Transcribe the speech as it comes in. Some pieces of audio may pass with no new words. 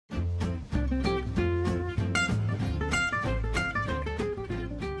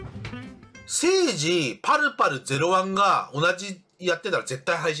政治、パルパル01が同じやってたら絶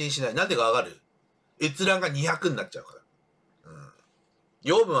対配信しない。なんでかわかる？閲覧が200になっちゃうから。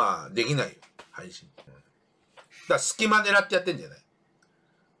養分はできないよ、配信。だから隙間狙ってやってんじゃない？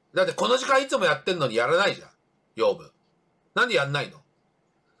だってこの時間いつもやってんのにやらないじゃん、養分。なんでやんないの？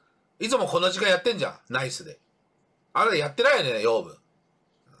いつもこの時間やってんじゃん、ナイスで。あれやってないよね、養分。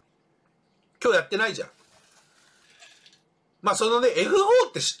今日やってないじゃん。まあ、そのね、F 法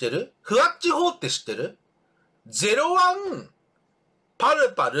って知ってる？ふわっち法って知ってる？ 01、パ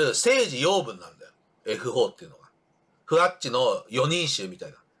ルパル、政治、養分なんだよ。F 法っていうのが。ふわっちの4人衆みた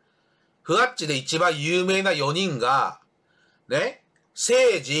いな。ふわっちで一番有名な4人が、ね、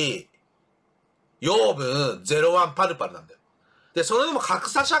政治、養分、01、パルパルなんだよ。で、それでも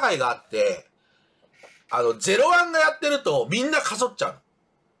格差社会があって、01がやってるとみんなかそっちゃう。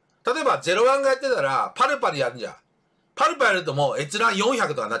例えば01がやってたら、パルパルやるじゃん。パルパルやるともう閲覧400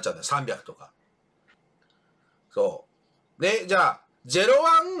とかになっちゃうんだよ。300とか。そう。ね、じゃあ、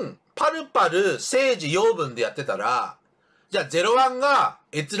01、パルパル、政治、養分でやってたら、じゃあ01が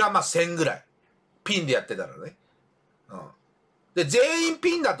閲覧1000ぐらい。ピンでやってたらね。で、全員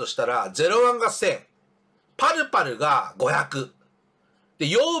ピンだとしたら、01が1000。パルパルが500。で、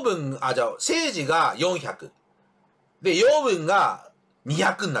養分、じゃあ、政治が400。で、養分が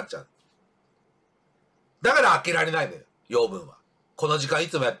200になっちゃう。だから開けられないのよ、養分は。この時間い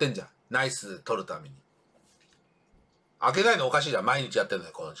つもやってんじゃん。ナイス取るために。開けないのおかしいじゃん。毎日やってんの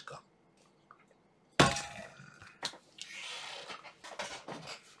よ、この時間。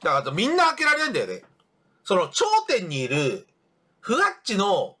だからみんな開けられないんだよね。その頂点にいる、ふわっち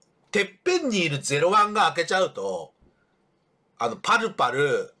のてっぺんにいる01が開けちゃうと、パルパ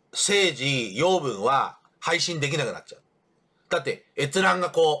ル、政治、養分は配信できなくなっちゃう。だって、閲覧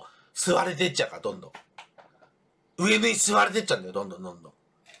がこう、吸われていっちゃうから、どんどん。上に吸われてっちゃうんだよ、どんどんどんどん。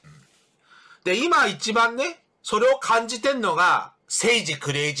で、今一番ね、それを感じてんのが、政治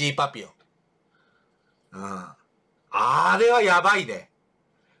クレイジーパピオン。あれはやばいね。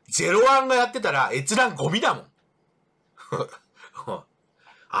01がやってたら閲覧ゴミだもん。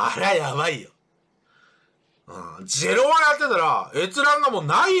あれはやばいよ。01やってたら閲覧がもう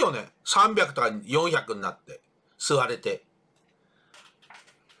ないよね。300とか400になって。吸われて。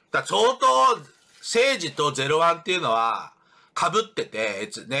だから相当、政治と01っていうのは、被ってて、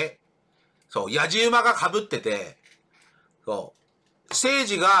ね。そう、野じ馬が被ってて、そう。政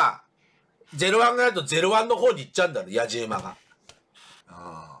治が、01がやると01の方に行っちゃうんだね、野じ馬が。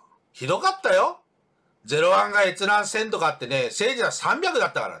ひどかったよ。01が閲覧1000とかあってね、政治は300だ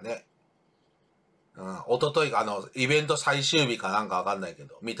ったからね。一昨日イベント最終日かなんかわかんないけ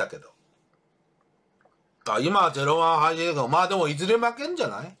ど、見たけど。今は01配信だけど、まあでもいずれ負けんじゃ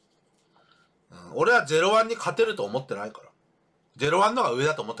ない？俺は01に勝てると思ってないから。01の方が上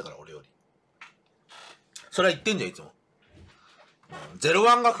だと思ってから、俺より。それは言ってんじゃん、いつも。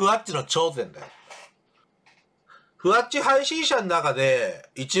01がふわっちの頂点だよ。ふわっち配信者の中で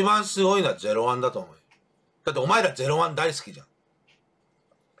一番すごいのは01だと思うよ。だってお前ら01大好きじゃん。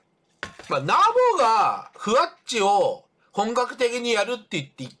まあ、ナーボーがふわっちを本格的にやるっ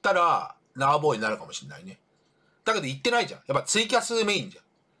て言ったら、ナーボーになるかもしれないね。だけど言ってないじゃん。やっぱツイキャスメインじゃん。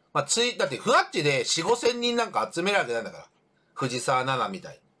まあ、だってふわっちで4、5千人なんか集めるわけないんだから。藤沢奈々み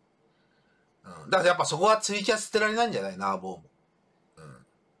たいに。だからやっぱそこはツイキャス捨てられないんじゃない？ナーボーも。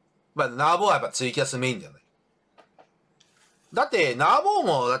まあ、ナーボーはやっぱツイキャスメインじゃない。だって、ナーボー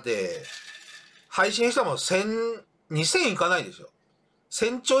も、だって、配信したも1000、2000いかないでしょ。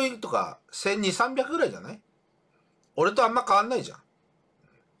1000ちょいとか、1200、300ぐらいじゃない？俺とあんま変わんないじゃん。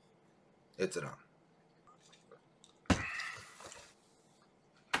閲覧。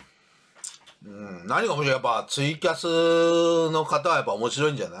何が面白い？やっぱツイキャスの方はやっぱ面白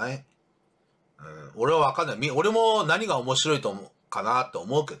いんじゃない？俺はわかんない。俺も何が面白いと思うかなって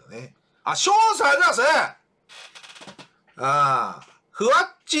思うけどね。翔さんありがとうございます。ふわ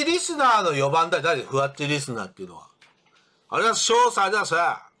っちリスナーの4番だよ。誰ふわっちリスナーっていうのは。ありがとうございます。翔さんありがとうござい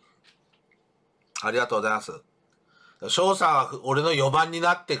ます。ありがとうございます。翔さんは俺の4番に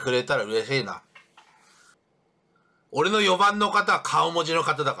なってくれたら嬉しいな。俺の4番の方は顔文字の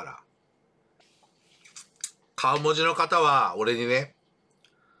方だから。顔文字の方は俺にね、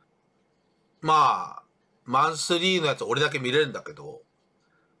まあ、マンスリーのやつ俺だけ見れるんだけど、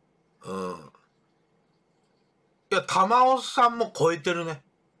いや、玉尾さんも超えてるね。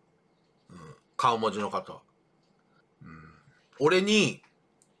顔文字の方は。俺に、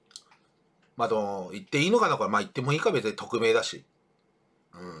まあ、言っていいのかなこれ。まあ、言ってもいいか別に匿名だし。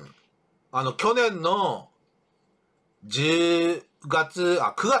去年の9月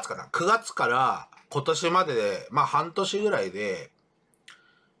かな ?9 月から今年までで、まあ半年ぐらいで、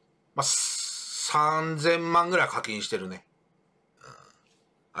まあ、3000万ぐらい課金してるね。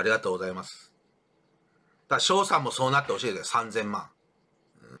ありがとうございます。だから翔さんもそうなってほしいですよ。3000万。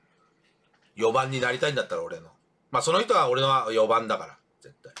4番になりたいんだったら俺の。まあその人は俺の4番だから。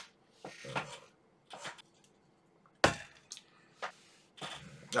絶対。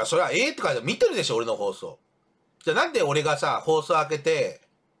いや、それはとか見てるでしょ、俺の放送。じゃあなんで俺がさ、放送開けて、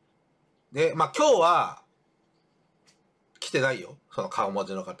で、まあ今日は、来てないよ。その顔文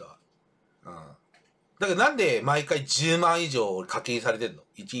字の方は。だけどなんで毎回10万以上課金されてんの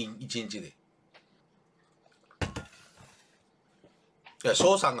 1日で。いや、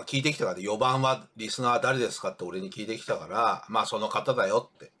翔さんが聞いてきたからで、4番はリスナーは誰ですかって俺に聞いてきたから、まあその方だよ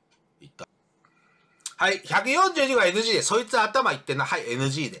って言った。はい、142が NG で、そいつ頭いってんな。はい、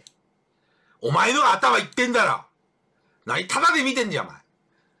NG で。お前のが頭いってんだろ。何タダで見てんじゃん、お前。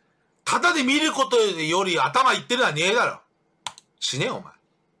タダで見ることより頭いってるのはねえだろ。死ねよ、お前。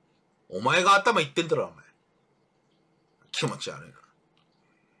お前が頭いってんだろ、お前。気持ち悪いな。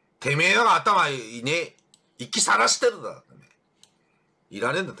てめえのが頭いねえ。息さらしてるだろ、てめえ。い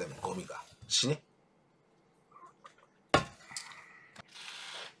らねえんだ、てめえ、ゴミが。死ね。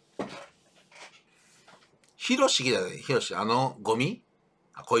ヒロシだよね、ヒロシ。ゴミ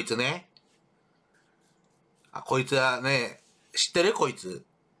こいつね。こいつはね、知ってるこいつ。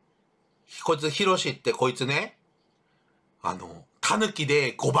こいつ、ヒロシってこいつね、タヌキ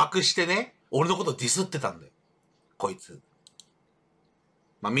で誤爆してね、俺のことディスってたんだよ。こいつ。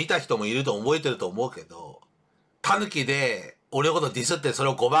まあ見た人もいると覚えてると思うけど、タヌキで俺のことディスってそれ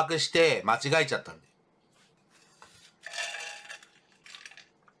を誤爆して間違えちゃったんだよ。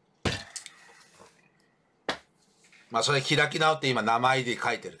まあそれ開き直って今名前で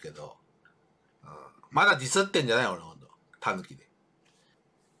書いてるけど、まだディスってんじゃない俺のこと。タヌキで。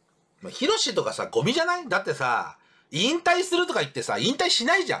まあ、ヒロシとかさ、ゴミじゃない？だってさ、引退するとか言ってさ、引退し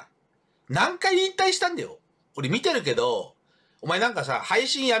ないじゃん。何回引退したんだよ。俺見てるけど、お前なんかさ、配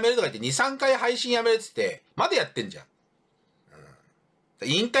信やめるとか言って2、3回配信やめるって言って、まだやってんじゃん。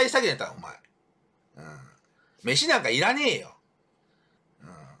引退したけだったら、お前。飯なんかいらねえよ。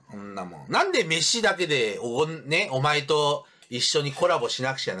こんなもん。なんで飯だけでお前と一緒にコラボし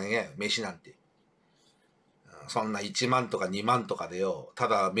なくちゃならないよ、飯なんて。そんな1万とか2万とかでよ、た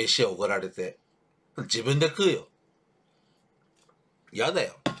だ飯をおごられて。自分で食うよ。嫌だ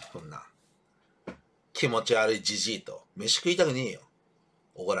よ、そんな。気持ち悪いじじいと。飯食いたくねえよ。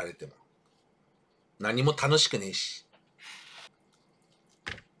おごられても。何も楽しくねえし。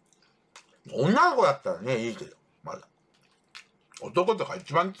女の子だったらね、いいけど、まだ。男とか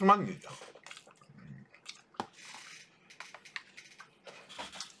一番つまんねえじゃん。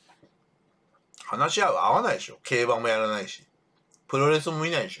話し合わないでしょ。競馬もやらないし。プロレスも見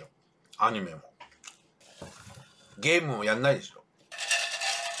ないでしょ。アニメも。ゲームもやんないでしょ。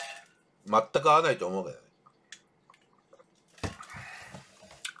全く合わないと思うけどね。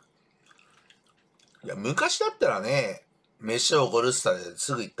いや、昔だったらね、飯をおごるって言ったら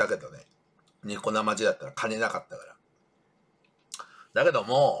すぐ行ったけどね。ニコ生地だったら金なかったから。だけど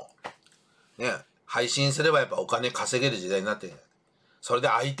も、ね、配信すればやっぱお金稼げる時代になってる。それで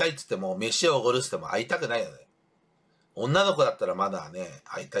会いたいっつっても、飯をおごるっつっても会いたくないよね。女の子だったらまだね、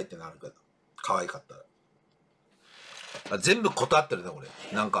会いたいってなるけど。可愛かったら。全部断ってるね、俺。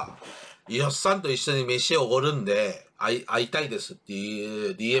なんか、よっさんと一緒に飯をおごるんで、会いたいですって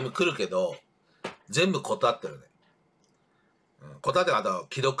いう DM 来るけど、全部断ってるね。断ってあと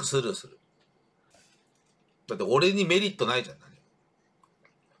既読スルーする。だって俺にメリットないじゃん、何。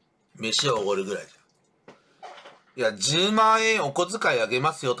飯をおごるぐらいじゃん。いや、10万円お小遣いあげ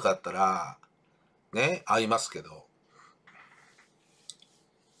ますよとかだったら、ね、会いますけど。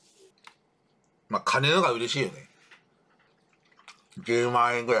まあ、金のが嬉しいよね。10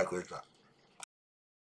万円ぐらいくれたら。